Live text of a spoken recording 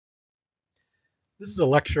This is a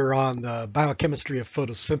lecture on the biochemistry of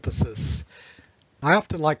photosynthesis. I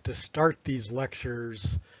often like to start these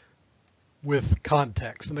lectures with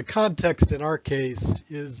context, and the context in our case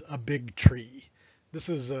is a big tree. This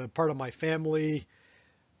is a part of my family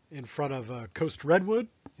in front of a coast redwood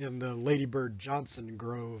in the Lady Bird Johnson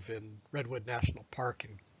Grove in Redwood National Park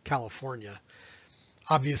in California.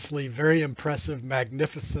 Obviously, very impressive,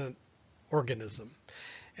 magnificent organism.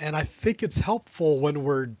 And I think it's helpful when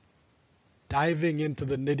we're diving into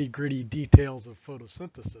the nitty-gritty details of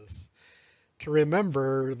photosynthesis to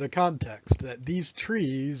remember the context that these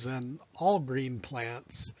trees and all green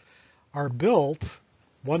plants are built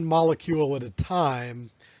one molecule at a time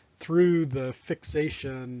through the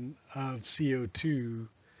fixation of CO2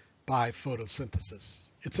 by photosynthesis.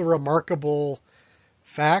 It's a remarkable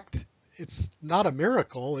fact. It's not a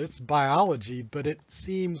miracle, it's biology, but it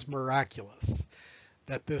seems miraculous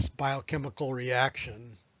that this biochemical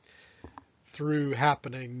reaction, through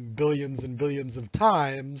happening billions and billions of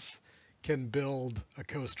times, can build a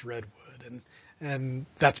coast redwood, and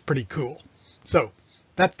that's pretty cool. So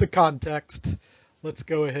that's the context. Let's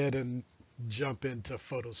go ahead and jump into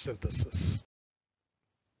photosynthesis.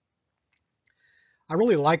 I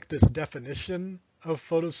really like this definition of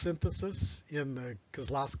photosynthesis in the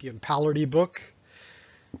Kozlowski and Pallardy book.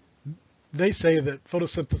 They say that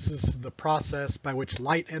photosynthesis is the process by which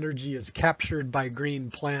light energy is captured by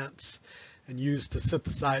green plants and used to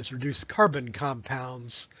synthesize reduced carbon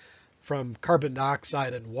compounds from carbon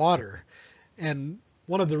dioxide and water. And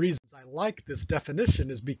one of the reasons I like this definition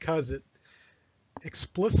is because it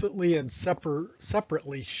explicitly and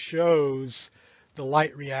separately shows the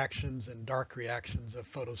light reactions and dark reactions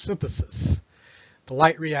of photosynthesis. The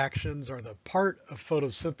light reactions are the part of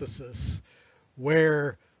photosynthesis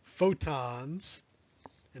where photons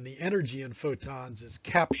and the energy in photons is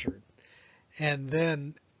captured, and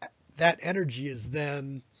then that energy is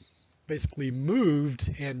then basically moved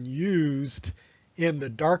and used in the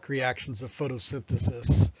dark reactions of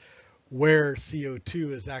photosynthesis, where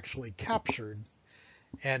CO2 is actually captured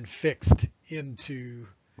and fixed into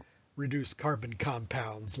reduced carbon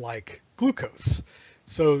compounds like glucose.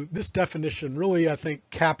 So this definition really, I think,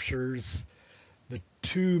 captures the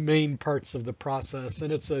two main parts of the process,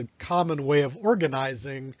 and it's a common way of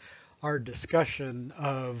organizing our discussion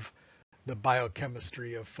of the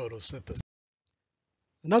biochemistry of photosynthesis.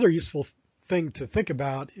 Another useful thing to think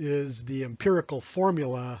about is the empirical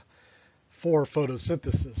formula for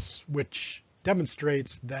photosynthesis, which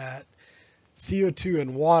demonstrates that CO2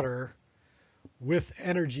 and water with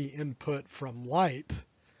energy input from light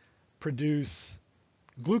produce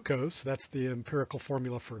glucose, that's the empirical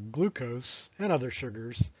formula for glucose and other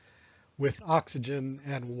sugars, with oxygen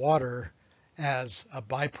and water as a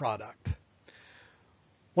byproduct.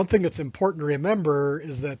 One thing that's important to remember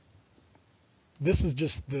is that this is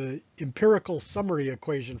just the empirical summary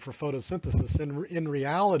equation for photosynthesis. And in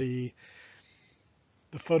reality,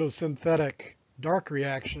 the photosynthetic dark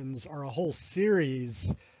reactions are a whole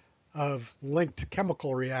series of linked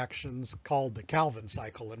chemical reactions called the Calvin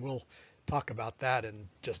cycle, and we'll talk about that in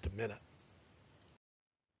just a minute.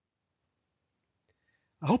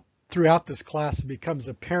 I hope throughout this class it becomes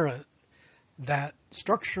apparent that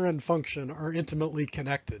structure and function are intimately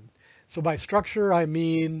connected. So by structure, I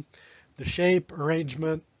mean the shape,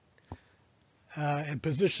 arrangement, and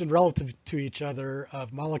position relative to each other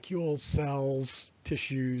of molecules, cells,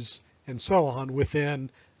 tissues, and so on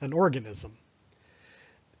within an organism.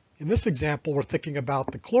 In this example, we're thinking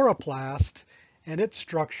about the chloroplast and its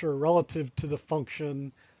structure relative to the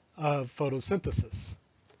function of photosynthesis.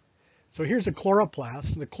 So here's a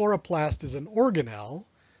chloroplast, and the chloroplast is an organelle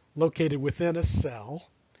located within a cell,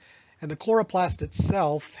 and the chloroplast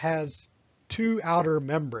itself has two outer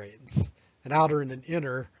membranes, an outer and an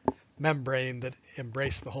inner membrane that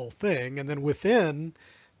embrace the whole thing, and then within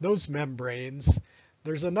those membranes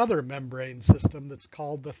there's another membrane system that's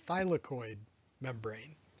called the thylakoid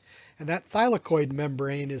membrane. And that thylakoid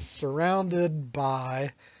membrane is surrounded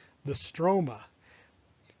by the stroma.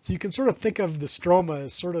 So you can sort of think of the stroma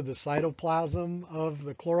as sort of the cytoplasm of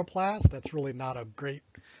the chloroplast. That's really not a great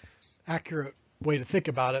accurate way to think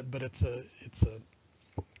about it, but it's an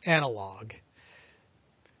analog.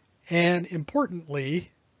 And importantly,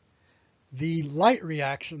 the light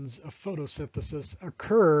reactions of photosynthesis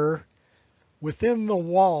occur within the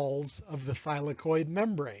walls of the thylakoid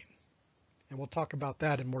membrane. And we'll talk about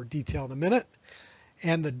that in more detail in a minute.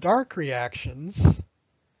 And the dark reactions,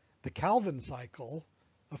 the Calvin cycle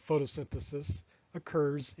of photosynthesis,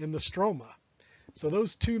 occurs in the stroma. So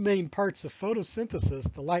those two main parts of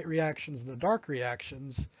photosynthesis, the light reactions and the dark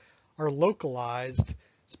reactions, are localized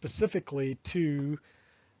specifically to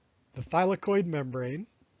the thylakoid membrane,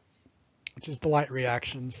 which is the light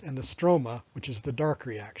reactions, and the stroma, which is the dark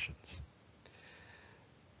reactions.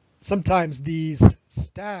 Sometimes these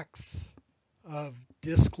stacks of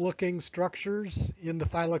disc-looking structures in the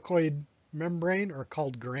thylakoid membrane are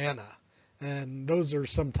called grana, and those are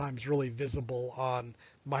sometimes really visible on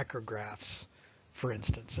micrographs, for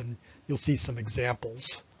instance, and you'll see some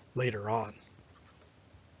examples later on.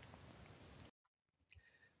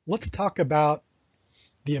 Let's talk about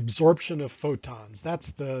the absorption of photons.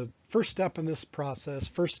 That's the first step in this process,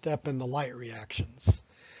 first step in the light reactions.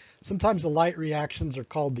 Sometimes the light reactions are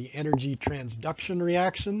called the energy transduction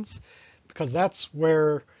reactions because that's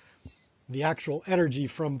where the actual energy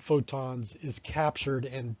from photons is captured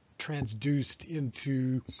and transduced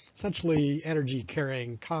into essentially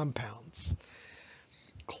energy-carrying compounds.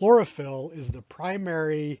 Chlorophyll is the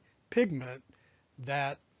primary pigment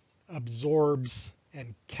that absorbs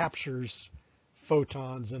and captures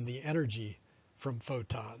photons and the energy from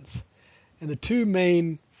photons. And the two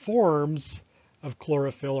main forms of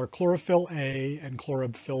chlorophyll are chlorophyll A and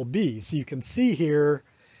chlorophyll B. So you can see here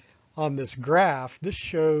on this graph, this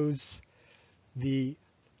shows the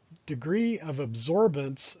degree of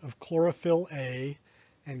absorbance of chlorophyll A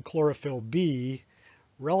and chlorophyll B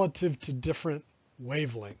relative to different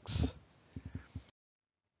wavelengths.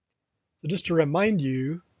 So just to remind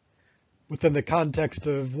you, within the context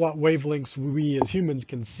of what wavelengths we as humans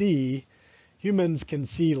can see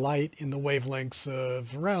light in the wavelengths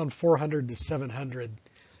of around 400 to 700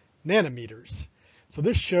 nanometers. So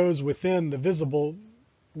this shows within the visible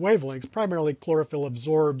wavelengths, primarily chlorophyll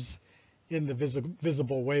absorbs in the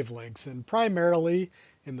visible wavelengths, and primarily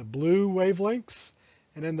in the blue wavelengths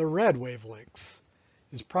and in the red wavelengths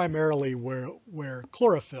is primarily where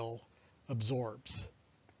chlorophyll absorbs.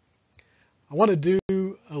 I want to do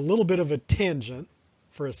a little bit of a tangent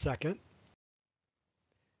for a second.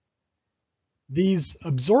 These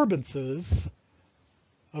absorbances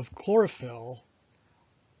of chlorophyll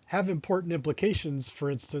have important implications,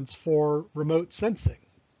 for instance, for remote sensing.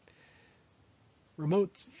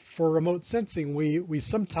 For remote sensing, we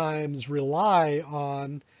sometimes rely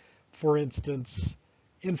on, for instance,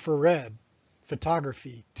 infrared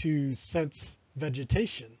photography to sense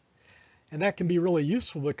vegetation. And that can be really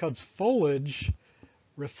useful because foliage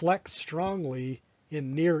reflects strongly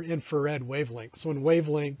in near infrared wavelengths, so in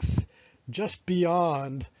wavelengths just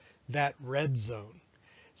beyond that red zone.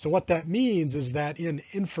 So what that means is that in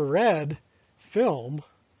infrared film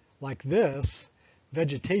like this,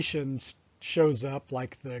 vegetation shows up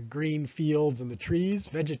like the green fields and the trees.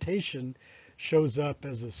 Vegetation shows up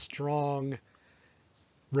as a strong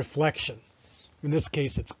reflection. In this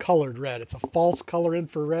case, it's colored red. It's a false color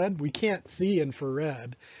infrared. We can't see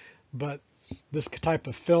infrared, but this type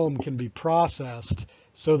of film can be processed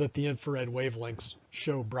so that the infrared wavelengths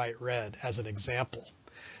show bright red, as an example.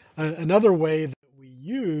 Another way that we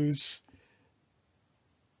use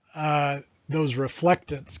those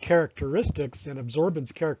reflectance characteristics and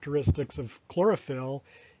absorbance characteristics of chlorophyll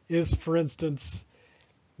is, for instance,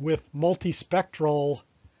 with multispectral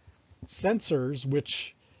sensors,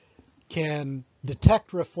 which can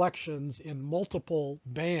detect reflections in multiple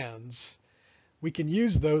bands. We can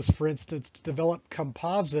use those, for instance, to develop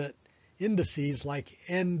composite indices like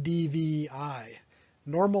NDVI,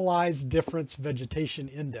 Normalized Difference Vegetation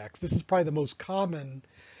Index. This is probably the most common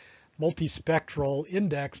multispectral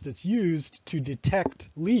index that's used to detect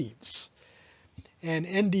leaves. And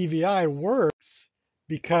NDVI works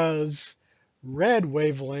because red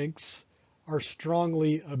wavelengths are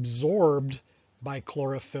strongly absorbed by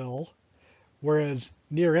chlorophyll, whereas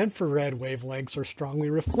near infrared wavelengths are strongly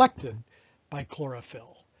reflected by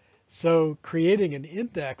chlorophyll. So creating an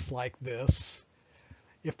index like this,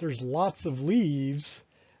 if there's lots of leaves,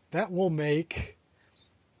 that will make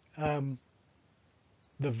the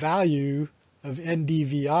value of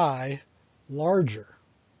NDVI larger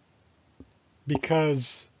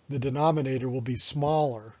because the denominator will be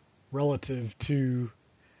smaller relative to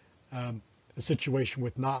a situation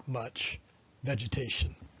with not much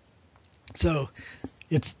vegetation. So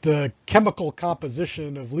it's the chemical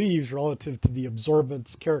composition of leaves relative to the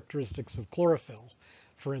absorbance characteristics of chlorophyll,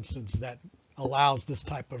 for instance, that allows this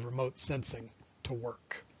type of remote sensing to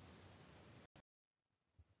work.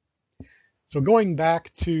 So going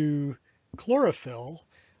back to chlorophyll,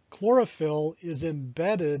 chlorophyll is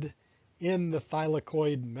embedded in the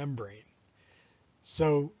thylakoid membrane.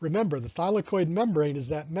 So remember, the thylakoid membrane is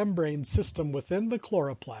that membrane system within the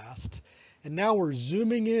chloroplast, and now we're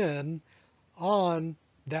zooming in on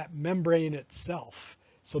that membrane itself.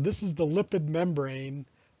 So this is the lipid membrane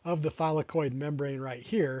of the thylakoid membrane right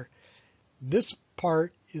here. This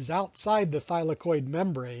part is outside the thylakoid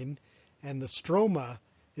membrane, and the stroma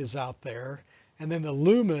is out there, and then the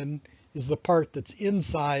lumen is the part that's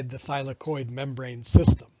inside the thylakoid membrane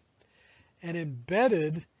system. And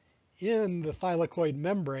embedded in the thylakoid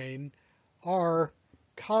membrane are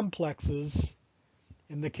complexes.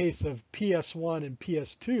 In the case of PS1 and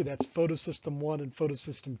PS2, that's photosystem 1 and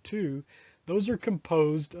photosystem 2, those are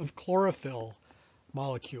composed of chlorophyll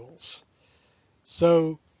molecules.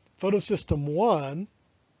 So photosystem 1,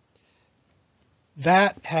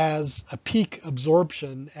 that has a peak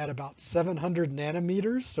absorption at about 700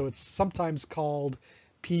 nanometers, so it's sometimes called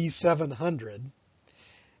P700.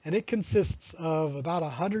 And it consists of about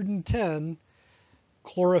 110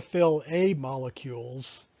 chlorophyll A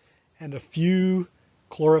molecules and a few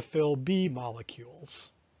chlorophyll B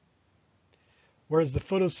molecules. Whereas the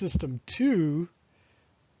photosystem 2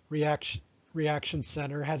 reaction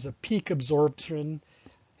center has a peak absorption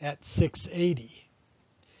at 680.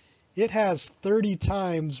 It has 30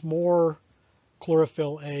 times more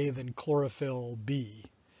chlorophyll A than chlorophyll B.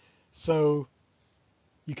 So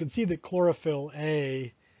you can see that chlorophyll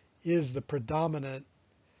A is the predominant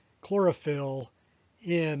chlorophyll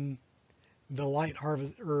in the light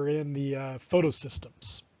harvest or in the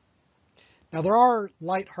photosystems. Now there are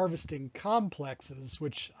light harvesting complexes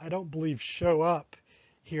which I don't believe show up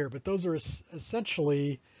here, but those are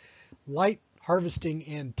essentially light harvesting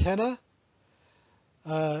antennae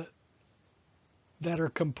that are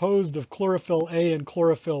composed of chlorophyll A and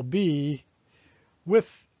chlorophyll B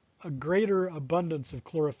with a greater abundance of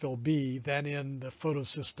chlorophyll B than in the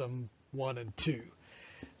photosystem 1 and 2.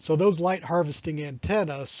 So those light harvesting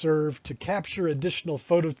antennae serve to capture additional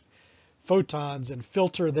photons and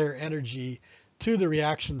filter their energy to the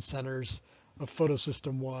reaction centers of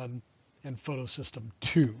photosystem 1 and photosystem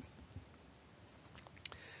 2.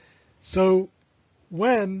 So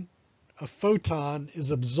when a photon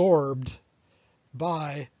is absorbed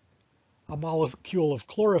by a molecule of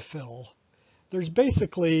chlorophyll, there's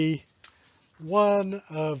basically one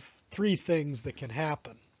of three things that can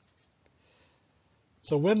happen.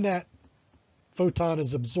 So when that photon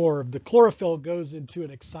is absorbed, the chlorophyll goes into an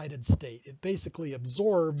excited state. It basically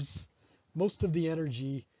absorbs most of the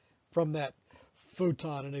energy from that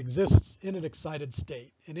photon and exists in an excited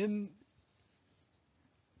state. And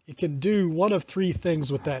it can do one of three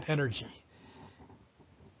things with that energy.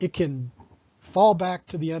 It can fall back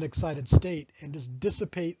to the unexcited state and just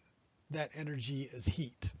dissipate that energy as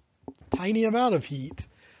heat. Tiny amount of heat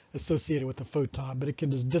associated with the photon, but it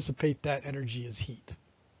can just dissipate that energy as heat.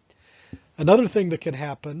 Another thing that can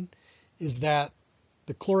happen is that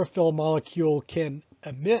the chlorophyll molecule can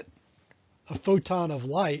emit a photon of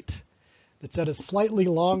light that's at a slightly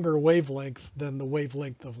longer wavelength than the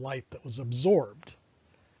wavelength of light that was absorbed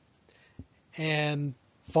and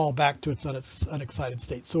fall back to its unexcited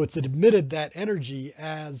state. So it's emitted that energy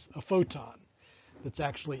as a photon that's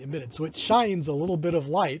actually emitted. So it shines a little bit of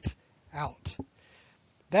light out.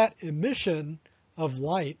 That emission of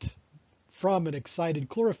light from an excited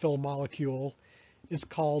chlorophyll molecule is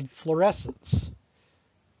called fluorescence.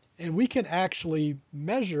 And we can actually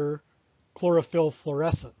measure chlorophyll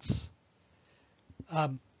fluorescence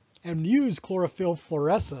and use chlorophyll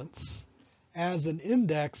fluorescence as an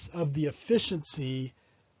index of the efficiency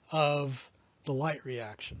of the light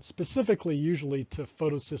reaction, specifically usually to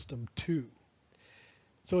photosystem 2.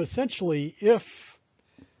 So essentially, if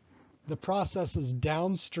the processes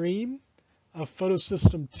downstream of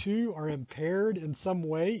photosystem 2 are impaired in some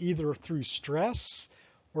way, either through stress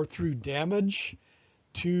or through damage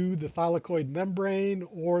to the thylakoid membrane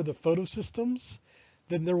or the photosystems,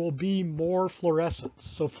 then there will be more fluorescence.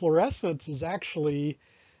 So fluorescence is actually,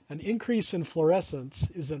 an increase in fluorescence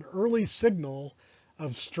is an early signal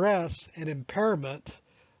of stress and impairment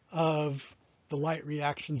of the light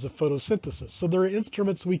reactions of photosynthesis. So there are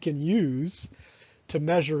instruments we can use to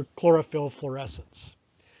measure chlorophyll fluorescence.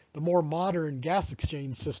 The more modern gas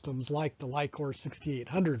exchange systems like the Licor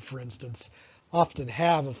 6800, for instance, often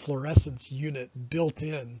have a fluorescence unit built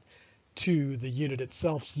in to the unit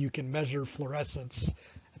itself, so you can measure fluorescence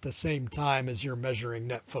at the same time as you're measuring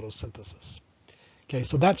net photosynthesis. Okay,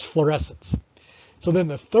 so that's fluorescence. So then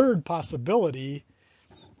the third possibility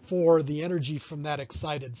for the energy from that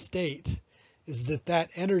excited state is that that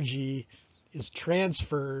energy is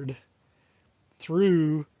transferred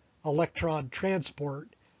through electron transport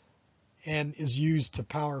and is used to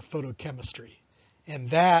power photochemistry. And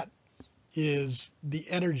that is the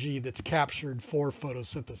energy that's captured for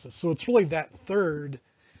photosynthesis. So it's really that third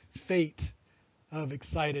fate of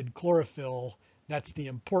excited chlorophyll that's the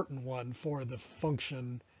important one for the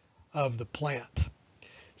function of the plant.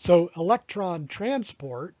 So electron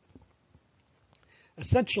transport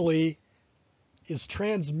essentially is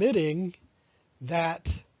transmitting that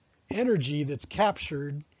energy that's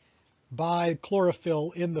captured by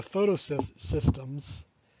chlorophyll in the photosystems.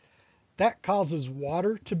 That causes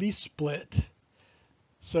water to be split.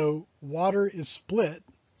 So water is split,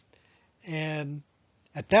 and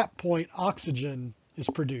at that point oxygen is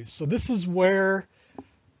produced. So this is where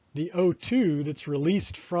the O2 that's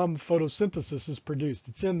released from photosynthesis is produced.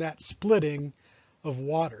 It's in that splitting of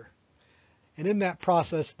water. And in that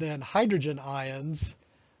process, then hydrogen ions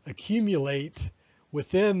accumulate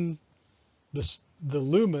within the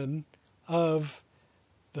lumen of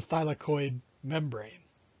the thylakoid membrane.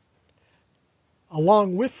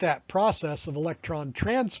 Along with that process of electron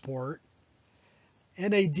transport,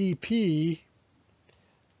 NADP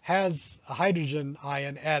has a hydrogen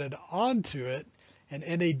ion added onto it, and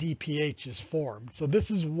NADPH is formed. So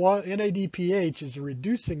this is what NADPH is a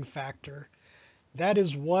reducing factor. That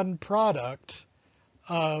is one product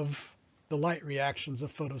of the light reactions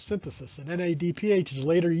of photosynthesis. And NADPH is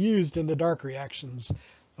later used in the dark reactions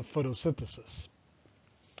of photosynthesis.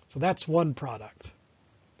 So that's one product.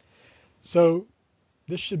 So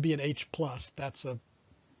this should be an H+. That's a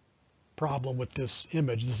problem with this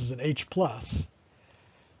image. This is an H+.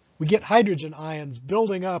 We get hydrogen ions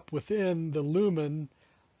building up within the lumen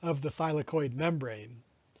of the thylakoid membrane.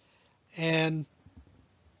 And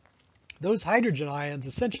those hydrogen ions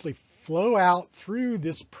essentially flow out through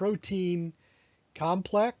this protein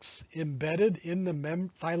complex embedded in the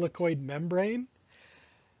thylakoid membrane.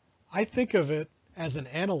 I think of it as an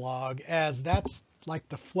analog, as that's like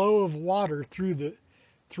the flow of water through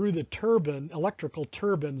the turbine, electrical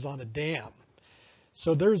turbines on a dam.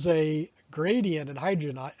 So there's a gradient in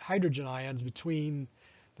hydrogen ions between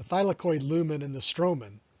the thylakoid lumen and the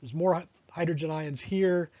stromal. There's more hydrogen ions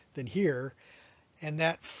here than here, and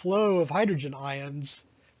that flow of hydrogen ions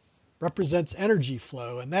represents energy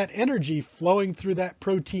flow, and that energy flowing through that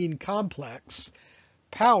protein complex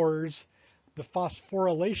powers the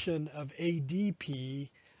phosphorylation of ADP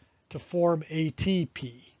to form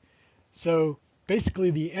ATP. So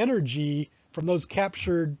basically the energy from those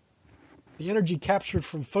the energy captured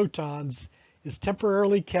from photons is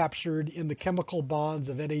temporarily captured in the chemical bonds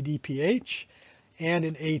of NADPH and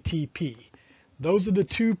in ATP. Those are the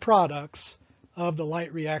two products of the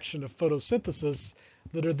light reaction of photosynthesis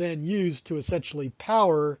that are then used to essentially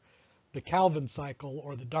power the Calvin cycle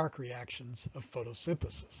or the dark reactions of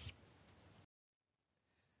photosynthesis.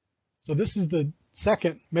 So this is the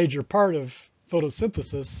second major part of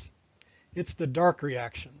photosynthesis. It's the dark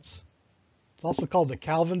reactions. It's also called the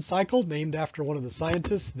Calvin cycle, named after one of the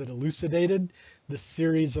scientists that elucidated this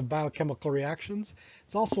series of biochemical reactions.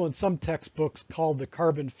 It's also in some textbooks called the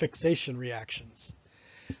carbon fixation reactions.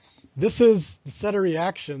 This is the set of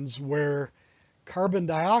reactions where carbon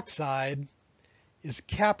dioxide is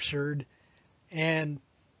captured, and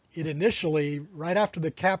it initially, right after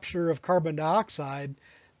the capture of carbon dioxide,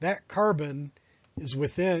 that carbon is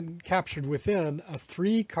captured within a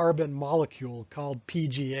 3-carbon molecule called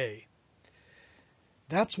PGA.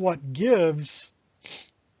 That's what gives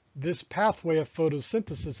this pathway of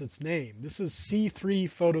photosynthesis its name. This is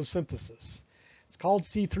C3 photosynthesis. It's called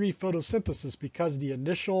C3 photosynthesis because the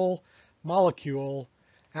initial molecule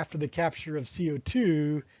after the capture of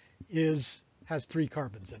CO2 has 3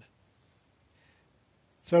 carbons in it.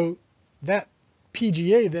 So that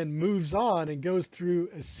PGA then moves on and goes through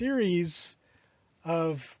a series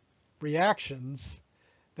of reactions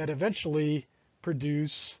that eventually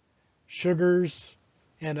produce sugars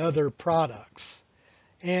and other products.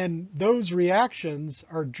 And those reactions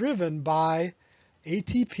are driven by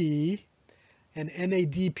ATP and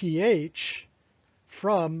NADPH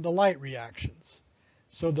from the light reactions.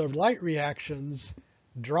 So the light reactions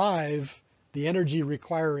drive the energy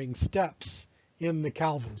requiring steps in the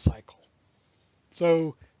Calvin cycle.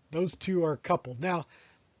 So those two are coupled. Now,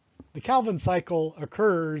 the Calvin cycle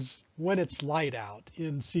occurs when it's light out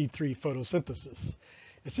in C3 photosynthesis.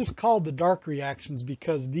 It's just called the dark reactions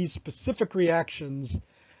because these specific reactions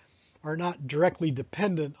are not directly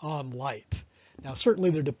dependent on light. Now,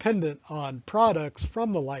 certainly they're dependent on products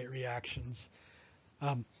from the light reactions,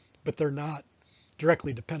 but they're not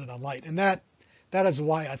directly dependent on light. And that is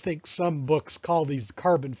why I think some books call these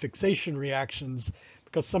carbon fixation reactions,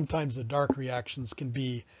 because sometimes the dark reactions can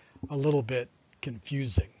be a little bit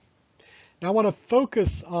confusing. Now I want to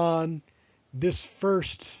focus on this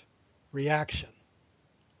first reaction.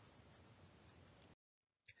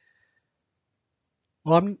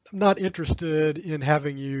 Well, I'm not interested in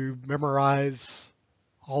having you memorize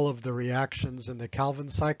all of the reactions in the Calvin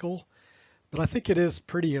cycle, but I think it is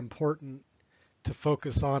pretty important to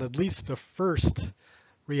focus on at least the first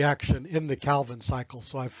reaction in the Calvin cycle,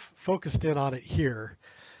 so I've focused in on it here.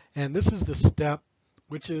 And this is the step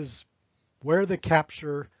which is where the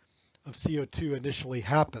capture of CO2 initially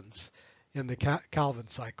happens in the Calvin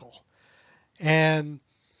cycle. And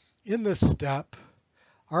in this step,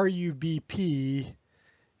 RUBP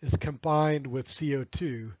is combined with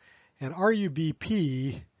CO2, and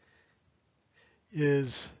RUBP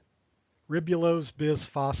is ribulose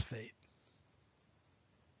bisphosphate.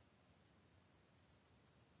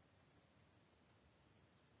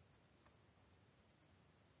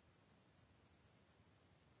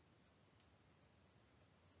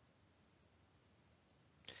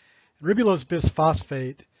 Ribulose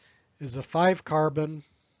bisphosphate is a 5-carbon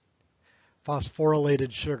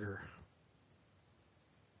phosphorylated sugar.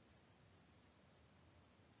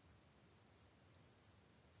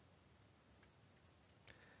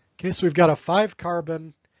 Okay, so we've got a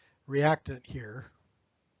 5-carbon reactant here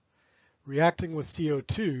reacting with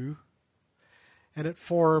CO2, and it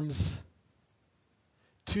forms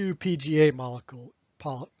 2 PGA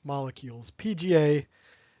molecules. PGA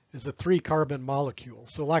is a 3-carbon molecule.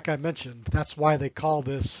 So like I mentioned, that's why they call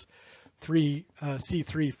this C3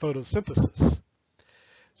 photosynthesis.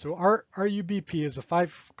 So RUBP is a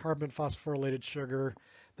 5-carbon phosphorylated sugar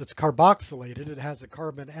that's carboxylated. It has a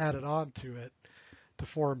carbon added onto it to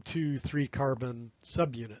form 2 3-carbon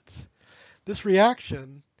subunits. This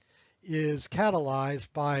reaction is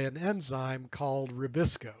catalyzed by an enzyme called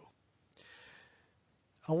ribisco.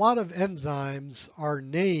 A lot of enzymes are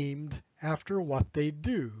named after what they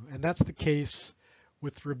do, and that's the case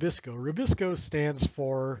with ribisco. Ribisco stands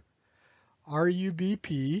for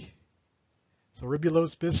RUBP, so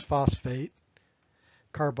ribulose bisphosphate,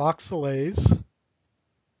 carboxylase,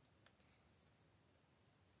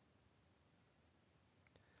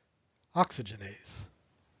 oxygenase.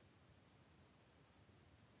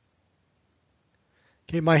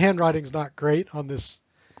 Okay, my handwriting's not great on this,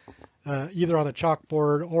 either on a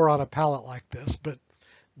chalkboard or on a palette like this, but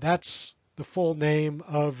that's the full name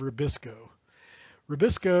of ribisco.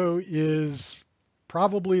 Ribisco is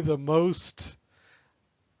probably the most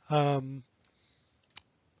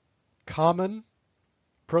common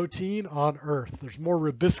protein on Earth. There's more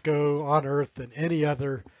ribisco on Earth than any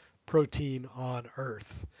other protein on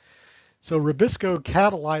Earth. So ribisco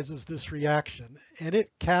catalyzes this reaction, and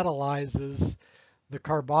it catalyzes the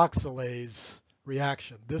carboxylase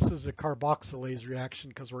reaction. This is a carboxylase reaction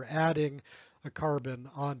because we're adding a carbon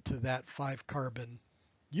onto that 5-carbon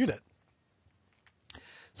unit.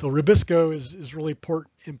 So ribisco is really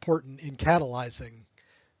important in catalyzing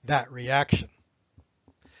that reaction.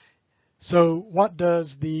 So what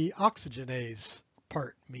does the oxygenase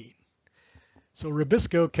part mean? So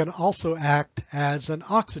ribisco can also act as an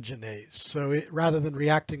oxygenase. So rather than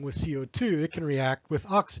reacting with CO2, it can react with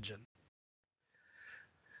oxygen.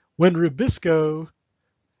 When ribisco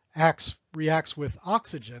reacts with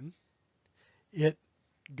oxygen, it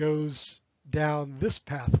goes down this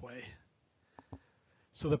pathway.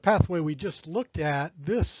 So the pathway we just looked at,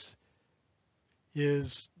 this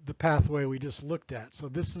is the pathway we just looked at. So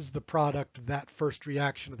this is the product of that first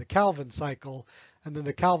reaction of the Calvin cycle, and then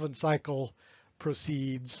the Calvin cycle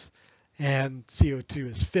proceeds and CO2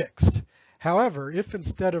 is fixed. However, if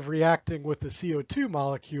instead of reacting with the CO2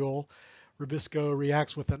 molecule, ribisco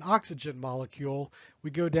reacts with an oxygen molecule, we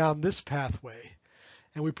go down this pathway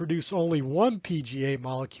and we produce only one PGA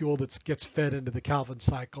molecule that gets fed into the Calvin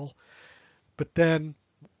cycle. But then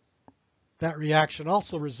that reaction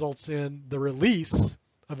also results in the release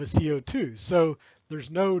of a CO2. So there's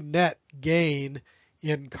no net gain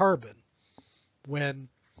in carbon when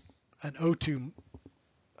an O2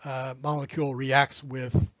 molecule reacts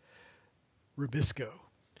with ribisco.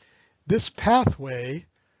 This pathway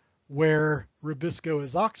where ribisco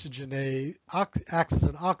is acts as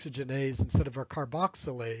an oxygenase instead of a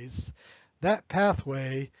carboxylase, that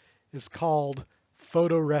pathway is called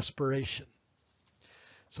photorespiration.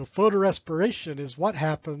 So photorespiration is what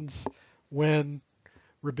happens when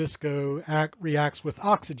ribisco reacts with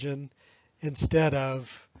oxygen instead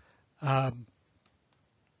of a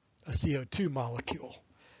CO2 molecule.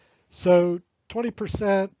 So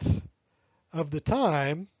 20% of the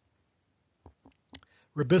time,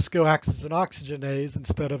 ribisco acts as an oxygenase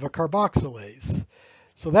instead of a carboxylase.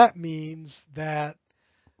 So that means that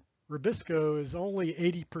ribisco is only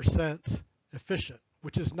 80% efficient,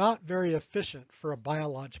 which is not very efficient for a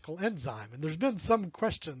biological enzyme. And there's been some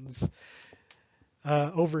questions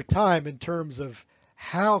over time in terms of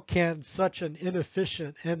how can such an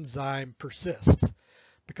inefficient enzyme persist?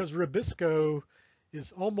 Because ribisco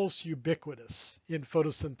is almost ubiquitous in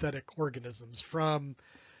photosynthetic organisms, from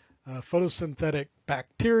photosynthetic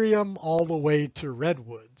bacterium all the way to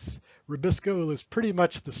redwoods. Rubisco is pretty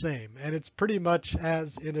much the same, and it's pretty much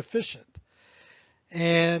as inefficient.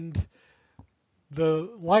 And the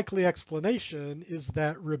likely explanation is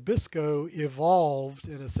that Rubisco evolved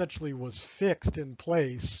and essentially was fixed in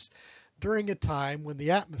place during a time when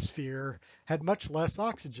the atmosphere had much less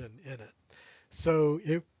oxygen in it. So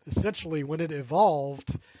it essentially, when it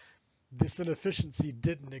evolved, this inefficiency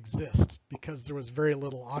didn't exist because there was very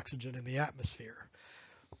little oxygen in the atmosphere.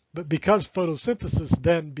 But because photosynthesis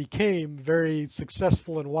then became very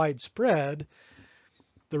successful and widespread,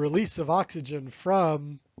 the release of oxygen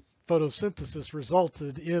from photosynthesis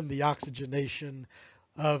resulted in the oxygenation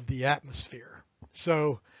of the atmosphere.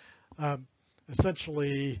 So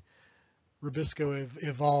essentially, Rubisco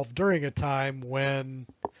evolved during a time when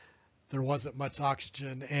there wasn't much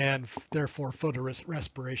oxygen, and therefore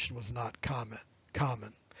photorespiration was not common.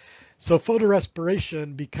 So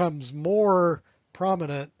photorespiration becomes more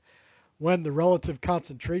prominent when the relative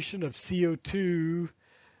concentration of CO2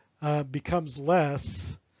 becomes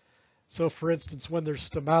less. So for instance, when there's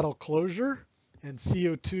stomatal closure and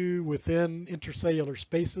CO2 within intercellular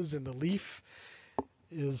spaces in the leaf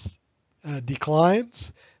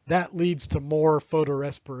declines, that leads to more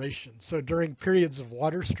photorespiration. So during periods of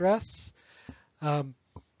water stress,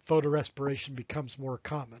 photorespiration becomes more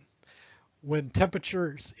common. When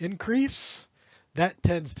temperatures increase, that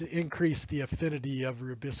tends to increase the affinity of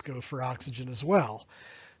Rubisco for oxygen as well.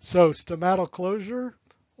 So stomatal closure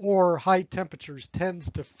or high temperatures tends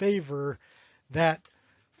to favor that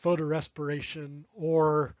photorespiration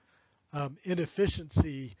or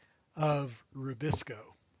inefficiency of Rubisco.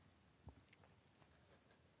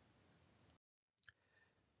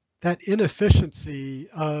 That inefficiency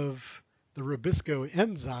of the Rubisco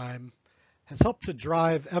enzyme has helped to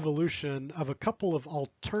drive evolution of a couple of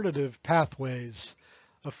alternative pathways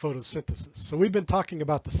of photosynthesis. So we've been talking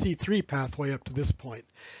about the C3 pathway up to this point,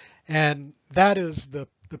 and that is the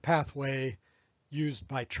pathway used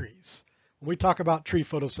by trees. When we talk about tree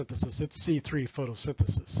photosynthesis, it's C3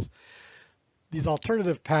 photosynthesis. These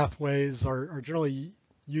alternative pathways are generally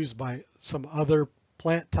used by some other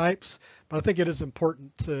plant types, but I think it is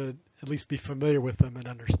important to at least be familiar with them and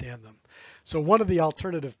understand them. So one of the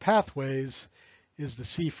alternative pathways is the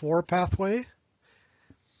C4 pathway.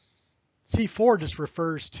 C4 just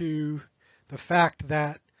refers to the fact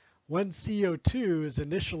that when CO2 is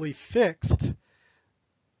initially fixed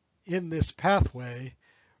in this pathway,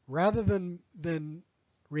 rather than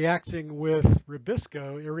reacting with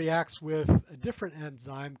Rubisco, it reacts with a different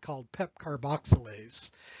enzyme called PEP carboxylase.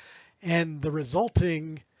 And the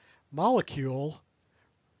resulting molecule,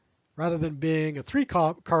 rather than being a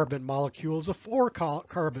 3-carbon molecule, is a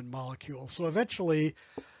 4-carbon molecule. So eventually,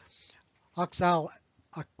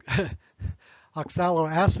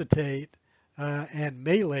 oxaloacetate and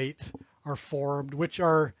malate are formed, which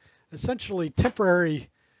are essentially temporary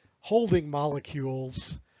holding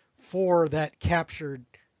molecules for that captured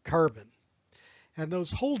carbon. And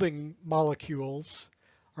those holding molecules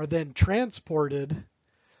are then transported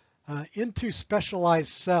into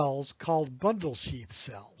specialized cells called bundle sheath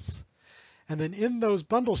cells. And then in those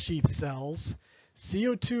bundle sheath cells,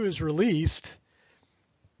 CO2 is released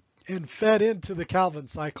and fed into the Calvin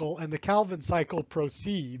cycle, and the Calvin cycle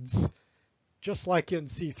proceeds just like in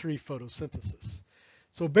C3 photosynthesis.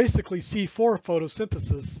 So basically C4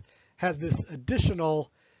 photosynthesis has this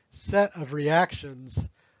additional set of reactions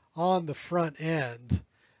on the front end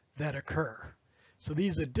that occur. So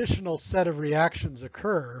these additional set of reactions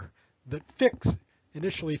occur that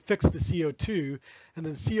initially fix the CO2, and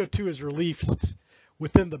then CO2 is released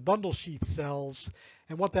within the bundle sheath cells.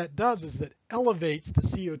 And what that does is that elevates the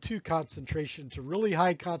CO2 concentration to really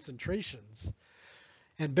high concentrations.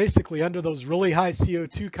 And basically under those really high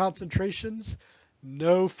CO2 concentrations,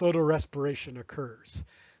 no photorespiration occurs.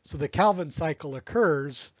 So the Calvin cycle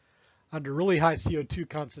occurs under really high CO2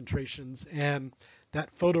 concentrations, and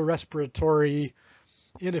that photorespiratory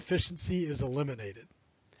inefficiency is eliminated.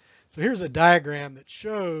 So here's a diagram that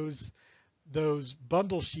shows those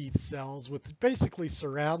bundle sheath cells, which basically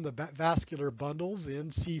surround the vascular bundles in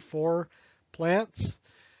C4 plants.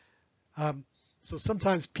 So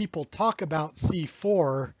sometimes people talk about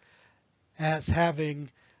C4 as having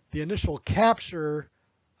the initial capture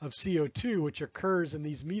of CO2, which occurs in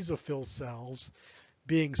these mesophyll cells,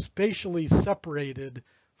 being spatially separated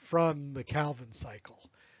from the Calvin cycle.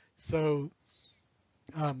 So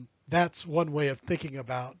that's one way of thinking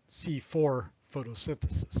about C4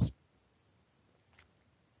 photosynthesis.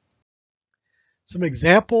 Some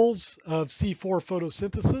examples of C4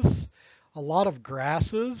 photosynthesis: a lot of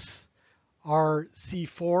grasses are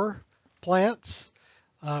C4 plants.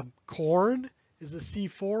 Corn is a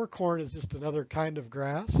C4. Corn is just another kind of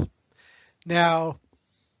grass. Now,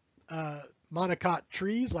 monocot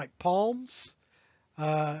trees like palms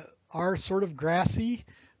are sort of grassy,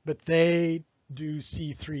 but they do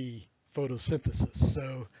C3 photosynthesis.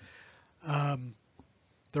 So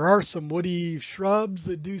there are some woody shrubs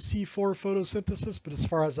that do C4 photosynthesis, but as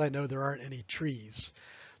far as I know, there aren't any trees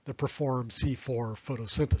that perform C4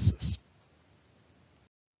 photosynthesis.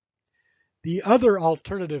 The other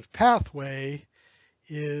alternative pathway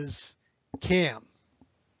is CAM.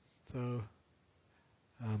 So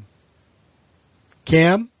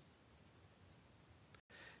CAM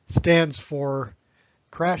stands for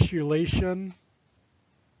crassulation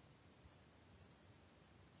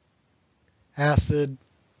acid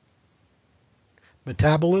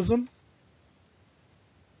metabolism.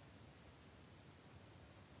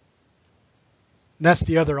 And that's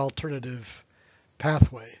the other alternative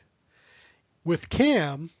pathway. With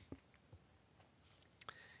CAM,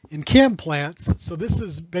 in CAM plants, so this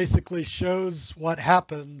is basically shows what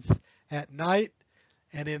happens at night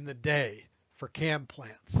and in the day for CAM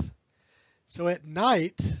plants. So at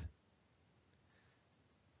night,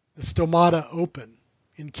 the stomata open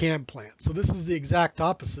in CAM plants. So this is the exact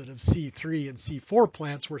opposite of C3 and C4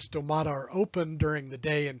 plants, where stomata are open during the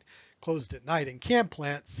day and closed at night. In CAM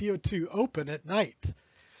plants, CO2 open at night.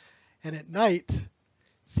 And at night,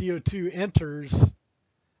 CO2 enters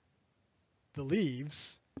the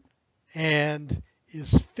leaves and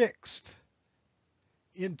is fixed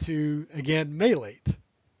into, again, malate,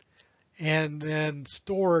 and then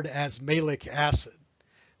stored as malic acid.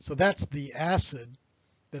 So that's the acid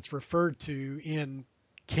that's referred to in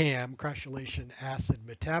CAM, crassulation acid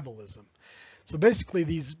metabolism. So basically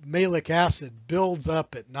these malic acid builds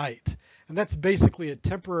up at night, and that's basically a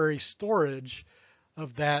temporary storage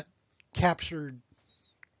of that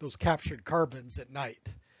those captured carbons at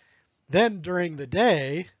night. Then during the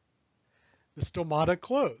day, the stomata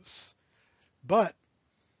close. But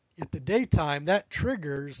at the daytime, that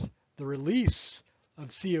triggers the release of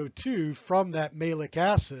CO2 from that malic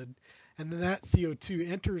acid, and then that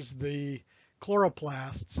CO2 enters the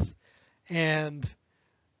chloroplasts, and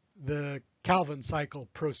the Calvin cycle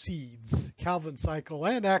proceeds. Calvin cycle,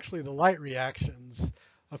 and actually the light reactions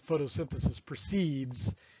of photosynthesis,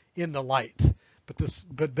 proceeds in the light.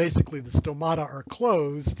 But basically the stomata are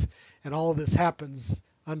closed, and all of this happens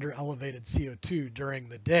under elevated CO2 during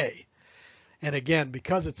the day. And again,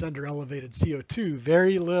 because it's under elevated CO2,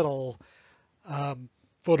 very little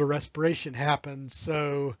photorespiration happens,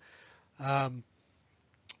 so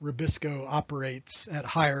Rubisco operates at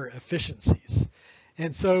higher efficiencies.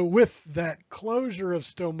 And so with that closure of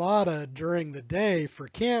stomata during the day for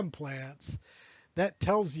CAM plants, that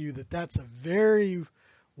tells you that that's a very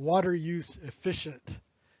water use efficient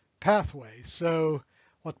pathway. So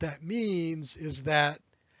what that means is that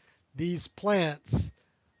these plants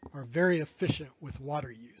are very efficient with water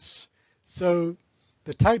use. So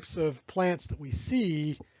the types of plants that we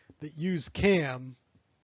see that use CAM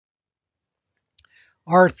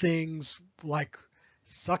are things like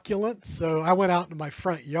succulents. So I went out into my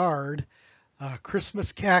front yard,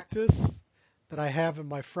 Christmas cactus that I have in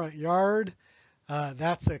my front yard.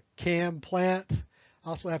 That's a CAM plant. I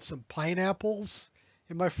also have some pineapples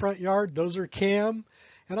in my front yard. Those are CAM.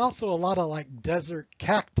 And also a lot of like desert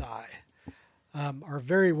cacti are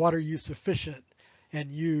very water use efficient and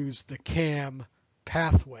use the CAM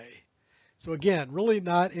pathway. So again, really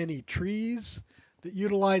not any trees that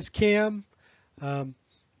utilize CAM,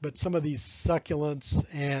 but some of these succulents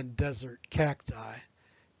and desert cacti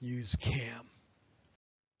use CAM.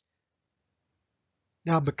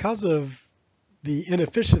 Now, because of the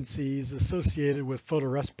inefficiencies associated with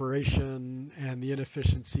photorespiration and the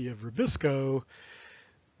inefficiency of Rubisco,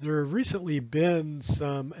 there have recently been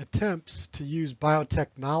some attempts to use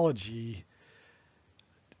biotechnology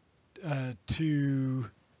to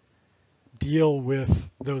deal with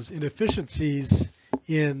those inefficiencies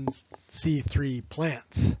in C3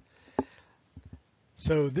 plants.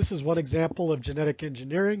 So this is one example of genetic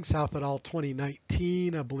engineering, South et al.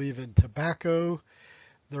 2019, I believe in tobacco.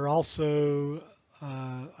 There also,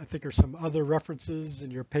 I think, are some other references in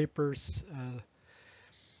your papers.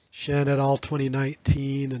 Shen et al.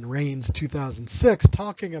 2019 and Rains 2006,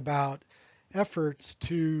 talking about efforts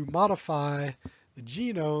to modify the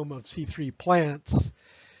genome of C3 plants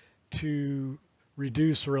to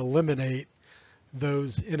reduce or eliminate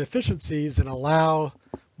those inefficiencies and allow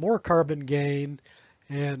more carbon gain,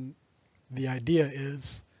 and the idea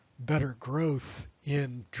is better growth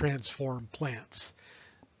in transformed plants.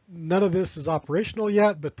 None of this is operational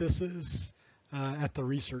yet, but this is at the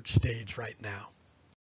research stage right now.